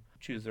them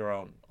choose their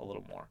own a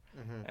little more.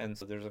 Mm-hmm. And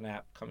so there's an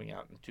app coming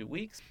out in 2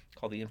 weeks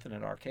called the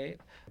Infinite Arcade.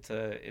 It's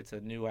a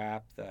new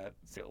app that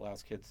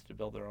allows kids to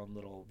build their own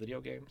little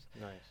video games.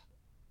 Nice.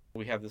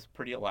 We have this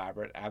pretty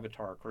elaborate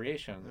avatar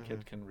creation. The mm-hmm.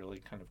 kid can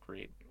really kind of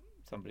create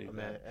somebody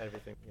that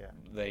everything. Yeah.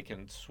 They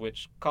can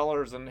switch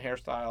colors and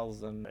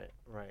hairstyles and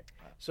right.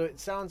 So it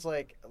sounds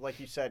like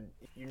you said,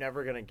 you're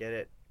never going to get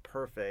it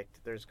perfect.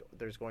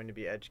 There's going to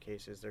be edge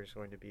cases. There's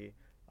going to be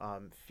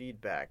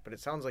feedback, but it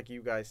sounds like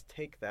you guys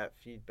take that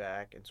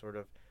feedback and sort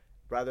of,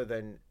 rather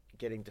than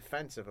getting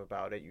defensive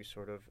about it, you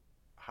sort of,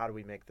 how do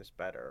we make this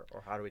better,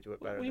 or how do we do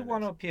it better? We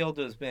want to appeal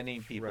to as many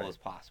people right. as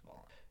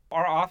possible.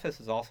 Our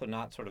office is also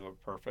not sort of a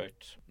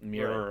perfect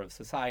mirror right. of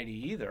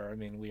society either. I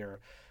mean, we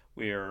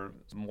are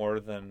more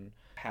than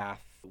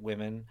half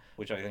women,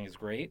 which I think is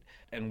great,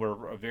 and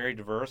we're very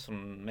diverse,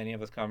 and many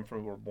of us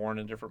were born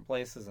in different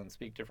places and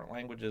speak different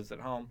languages at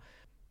home.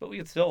 But we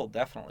could still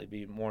definitely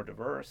be more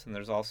diverse, and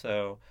there's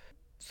also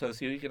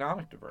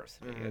socioeconomic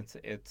diversity. Mm-hmm.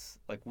 It's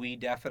like we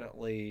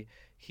definitely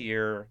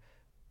hear,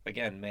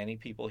 again, many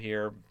people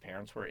here,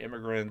 parents were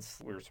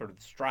immigrants, we were sort of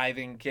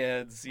striving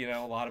kids, a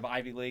lot of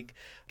Ivy League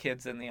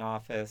kids in the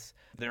office.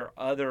 There are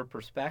other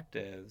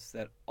perspectives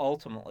that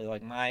ultimately,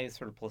 like my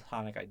sort of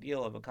platonic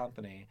ideal of a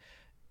company,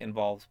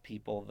 involves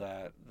people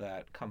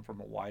that come from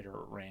a wider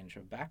range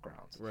of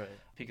backgrounds. Right.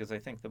 Because I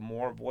think the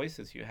more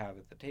voices you have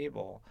at the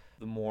table,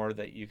 the more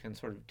that you can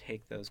sort of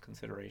take those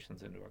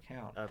considerations into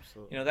account.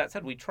 Absolutely. That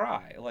said, we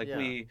try. Yeah.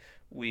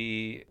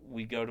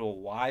 We go to a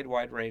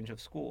wide range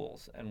of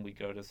schools, and we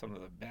go to some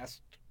of the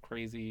best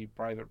crazy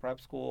private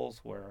prep schools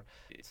where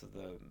it's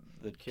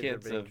the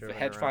kids of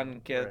hedge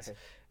fund kids,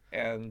 right.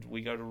 And we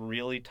go to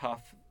really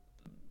tough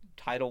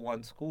Title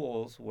I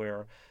schools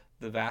where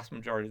the vast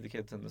majority of the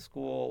kids in the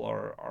school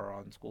are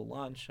on school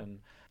lunch, and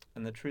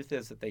the truth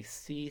is that they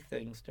see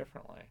things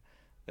differently.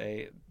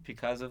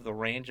 Because of the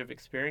range of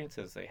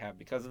experiences they have,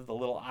 because of the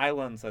little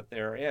islands that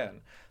they're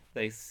in,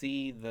 they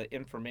see the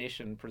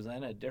information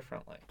presented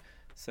differently.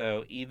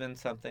 So even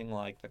something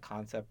like the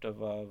concept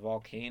of a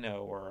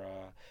volcano or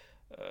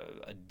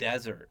a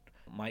desert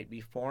might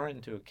be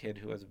foreign to a kid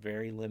who has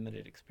very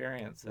limited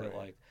experience that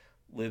right.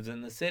 lives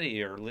in the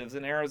city or lives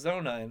in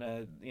Arizona,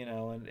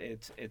 and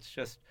it's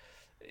just.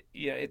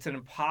 Yeah, it's an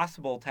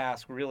impossible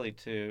task, really,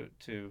 to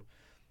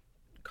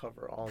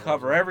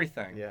cover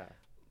everything. Yeah.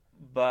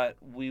 But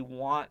we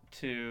want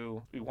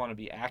to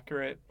be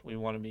accurate, we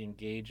want to be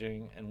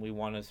engaging, and we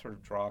want to sort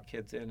of draw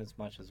kids in as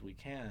much as we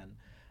can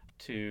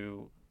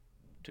to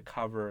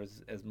cover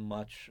as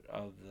much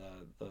of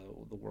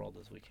the world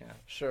as we can.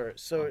 Sure.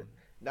 So,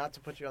 not to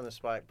put you on the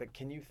spot, but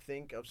can you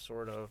think of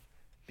sort of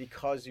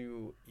because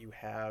you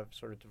have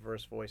sort of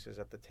diverse voices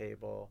at the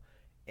table,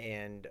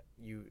 and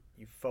you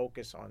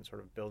focus on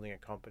sort of building a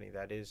company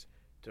that is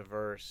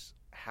diverse,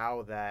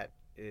 how that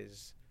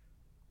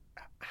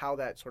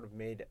sort of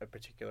made a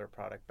particular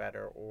product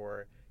better,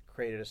 or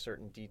created a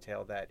certain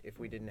detail that if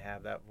we didn't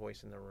have that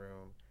voice in the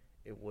room,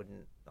 it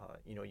wouldn't,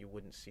 you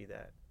wouldn't see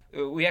that.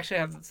 We actually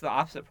have the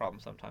opposite problem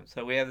sometimes.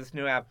 So we have this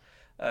new app,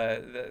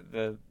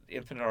 the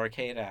Infinite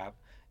Arcade app,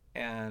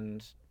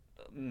 and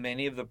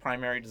many of the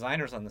primary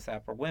designers on this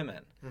app are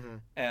women. Mm-hmm.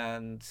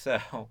 And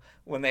so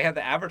when they had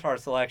the avatar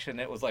selection,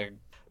 it was a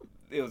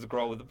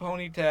girl with a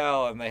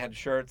ponytail, and they had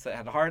shirts that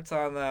had hearts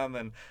on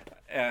them,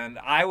 and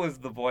I was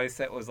the voice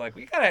that was like,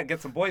 we gotta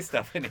get some boy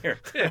stuff in here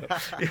too.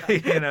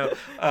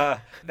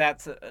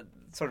 That's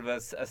sort of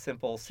a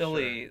simple,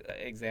 silly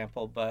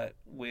example, but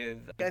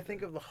I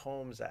think of the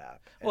Homes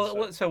app.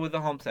 So with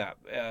the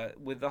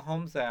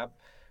Homes app,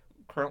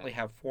 currently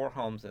have 4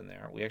 homes in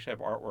there. We actually have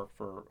artwork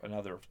for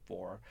another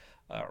 4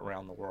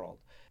 around the world.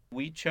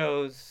 We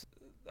chose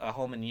a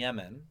home in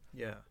Yemen,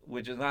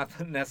 which is not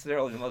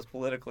necessarily the most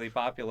politically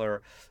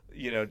popular,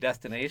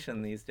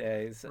 destination these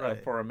days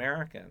for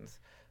Americans.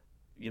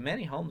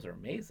 Yemeni homes are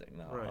amazing,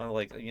 though. Right.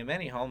 Like,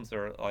 Yemeni homes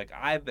are like,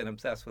 I've been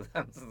obsessed with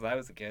them since I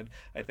was a kid.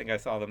 I think I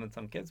saw them in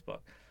some kid's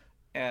book.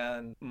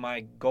 And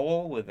my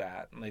goal with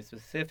that, my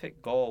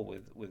specific goal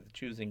with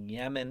choosing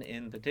Yemen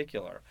in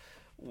particular,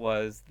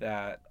 was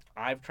that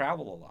I've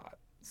traveled a lot,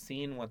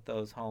 seen what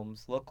those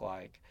homes look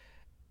like.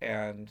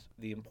 And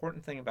the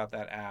important thing about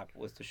that app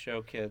was to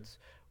show kids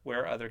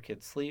where other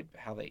kids sleep,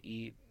 how they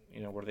eat,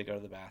 where they go to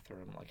the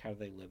bathroom, like how do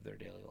they live their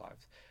daily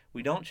lives.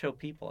 We don't show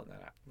people in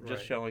that app, we're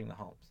just showing the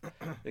homes.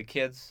 The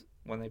kids,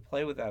 when they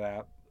play with that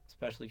app,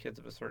 especially kids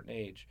of a certain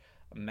age,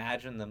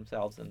 imagine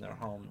themselves in their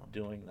home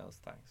doing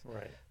those things.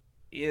 Right.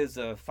 Is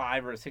a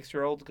 5 or a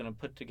 6-year-old going to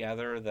put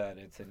together that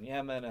it's in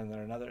Yemen and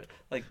they're another,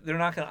 they're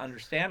not going to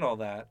understand all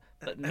that,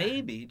 but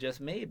maybe,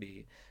 just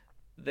maybe,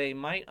 they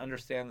might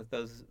understand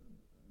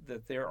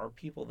that there are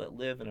people that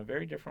live in a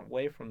very different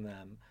way from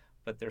them,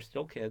 but they're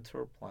still kids who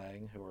are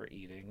playing, who are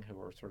eating, who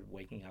are sort of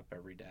waking up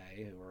every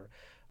day,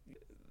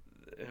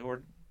 who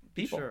are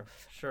people.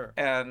 Sure.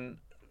 And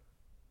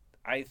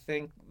I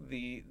think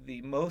the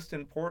most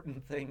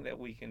important thing that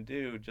we can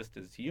do just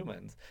as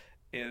humans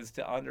is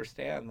to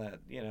understand that,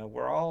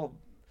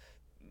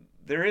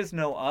 there is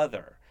no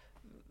other.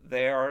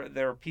 There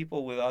are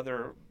people with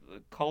other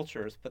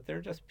cultures, but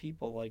they're just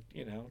people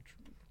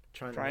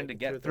trying to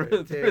get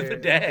through the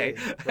day.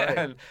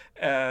 Right.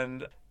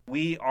 And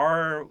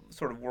our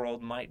sort of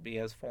world might be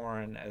as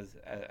foreign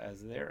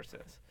as theirs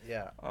is.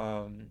 Yeah.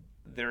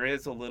 There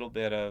is a little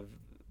bit of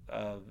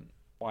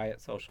quiet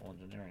social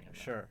engineering in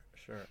that.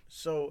 Sure.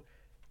 So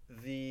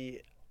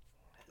the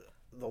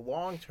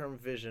long-term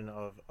vision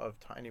of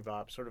Tiny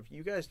Bop, sort of,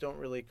 you guys don't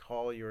really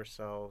call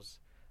yourselves,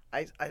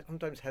 I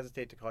sometimes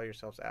hesitate to call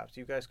yourselves apps.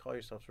 You guys call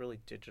yourselves really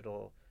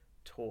digital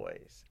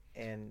toys.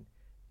 And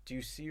do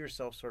you see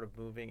yourself sort of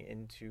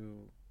moving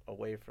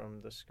away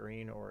from the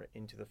screen or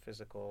into the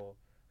physical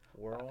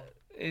world?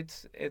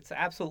 It's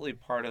absolutely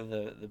part of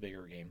the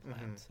bigger game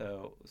plan.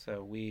 Mm-hmm.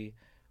 So we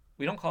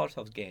don't call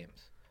ourselves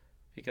games,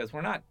 because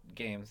we're not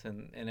games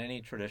in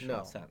any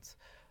traditional sense.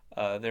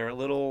 They're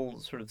little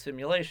sort of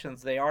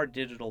simulations. They are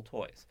digital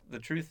toys. The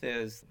truth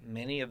is,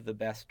 many of the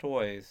best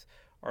toys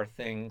are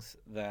things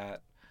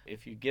that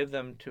if you give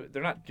them to,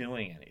 they're not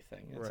doing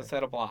anything. It's a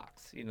set of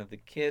blocks. The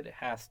kid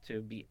has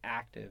to be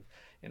active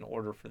in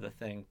order for the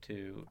thing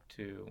to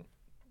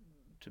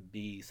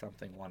be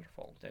something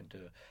wonderful and to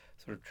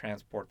sort of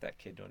transport that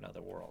kid to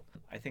another world.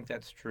 I think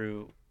that's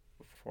true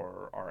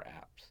for our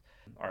apps,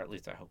 or at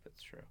least I hope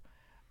it's true.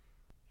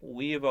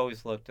 We have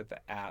always looked at the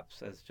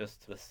apps as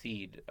just the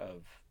seed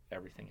of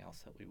everything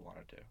else that we want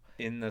to do.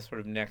 In the sort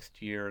of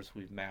next years,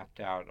 we've mapped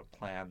out a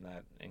plan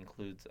that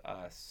includes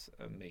us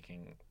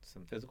making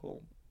some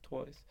physical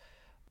toys.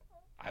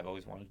 I've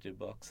always wanted to do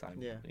books.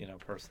 I'm a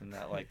person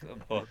that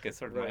a book is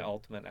sort of my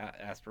ultimate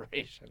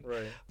aspiration.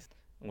 Right.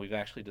 We've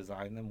actually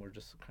designed them. We're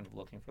just kind of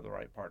looking for the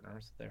right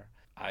partners there.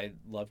 I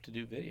love to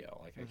do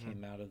video. I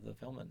came out of the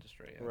film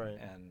industry,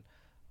 and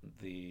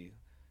the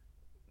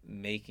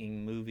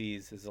making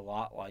movies is a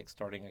lot like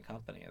starting a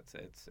company. It's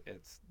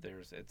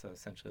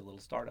essentially a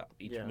little startup.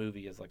 Each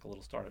movie is like a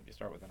little startup. You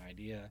start with an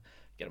idea,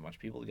 get a bunch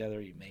of people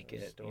together, you make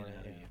it, you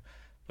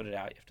put it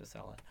out, you have to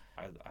sell it.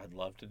 I'd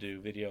love to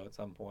do video at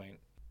some point.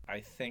 I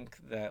think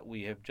that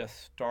we have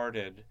just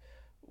started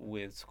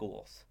with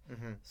schools.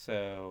 Mm-hmm.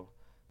 So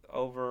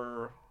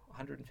over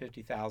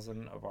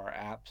 150,000 of our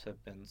apps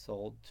have been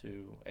sold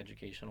to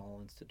educational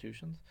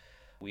institutions.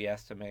 We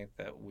estimate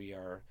that we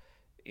are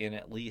in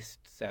at least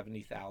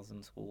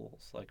 70,000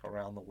 schools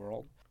around the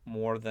world.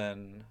 More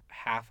than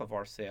half of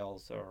our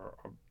sales are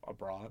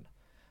abroad.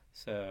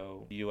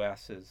 So the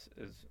U.S. is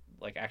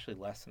actually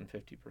less than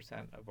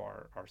 50% of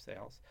our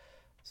sales.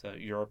 So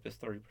Europe is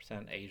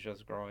 30%, Asia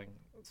is growing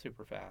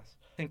super fast.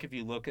 I think if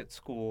you look at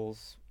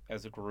schools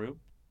as a group,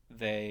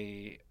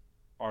 they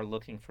are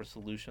looking for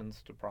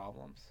solutions to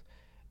problems.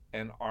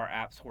 And our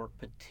apps work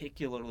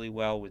particularly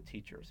well with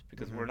teachers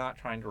because we're not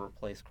trying to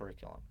replace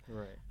curriculum.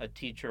 Right.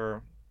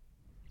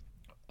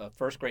 A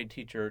first grade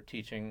teacher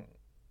teaching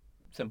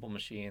Simple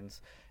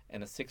Machines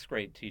and a sixth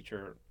grade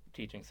teacher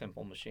teaching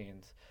Simple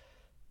Machines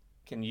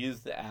can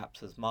use the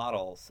apps as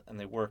models, and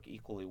they work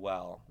equally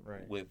well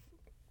with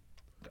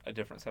a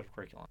different set of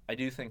curriculum. I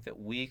do think that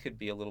we could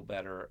be a little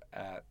better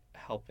at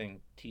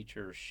helping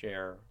teachers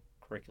share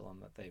curriculum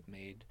that they've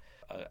made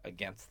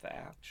against the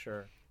app.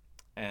 Sure.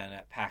 And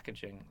at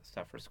packaging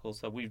stuff for schools.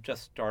 So we're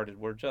just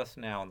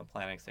now in the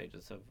planning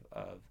stages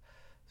of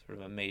sort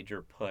of a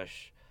major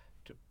push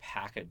to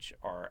package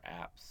our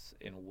apps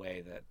in a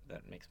way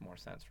that makes more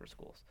sense for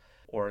schools,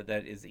 or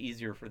that is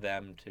easier for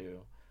them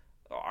to.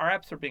 Our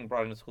apps are being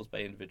brought into schools by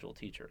individual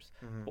teachers,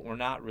 but we're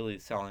not really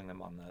selling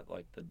them on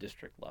the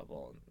district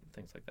level and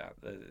things like that.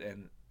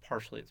 And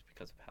partially it's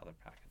because of how they're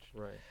packaged.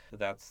 Right. So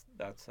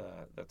that's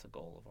a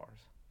goal of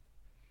ours.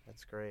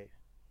 That's great.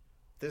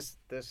 This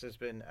has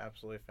been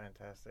absolutely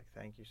fantastic.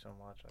 Thank you so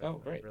much.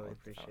 Great. I really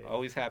appreciate it.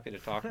 Always happy to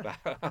talk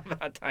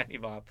about Tiny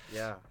Bop.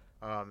 Yeah.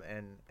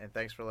 And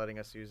thanks for letting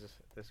us use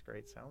this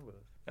great sound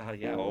booth.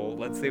 Yeah. Well,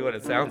 let's see what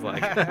it sounds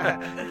like.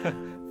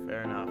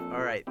 Fair enough.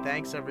 All right.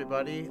 Thanks,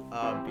 everybody.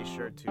 Be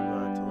sure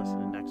to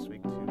listen next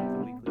week to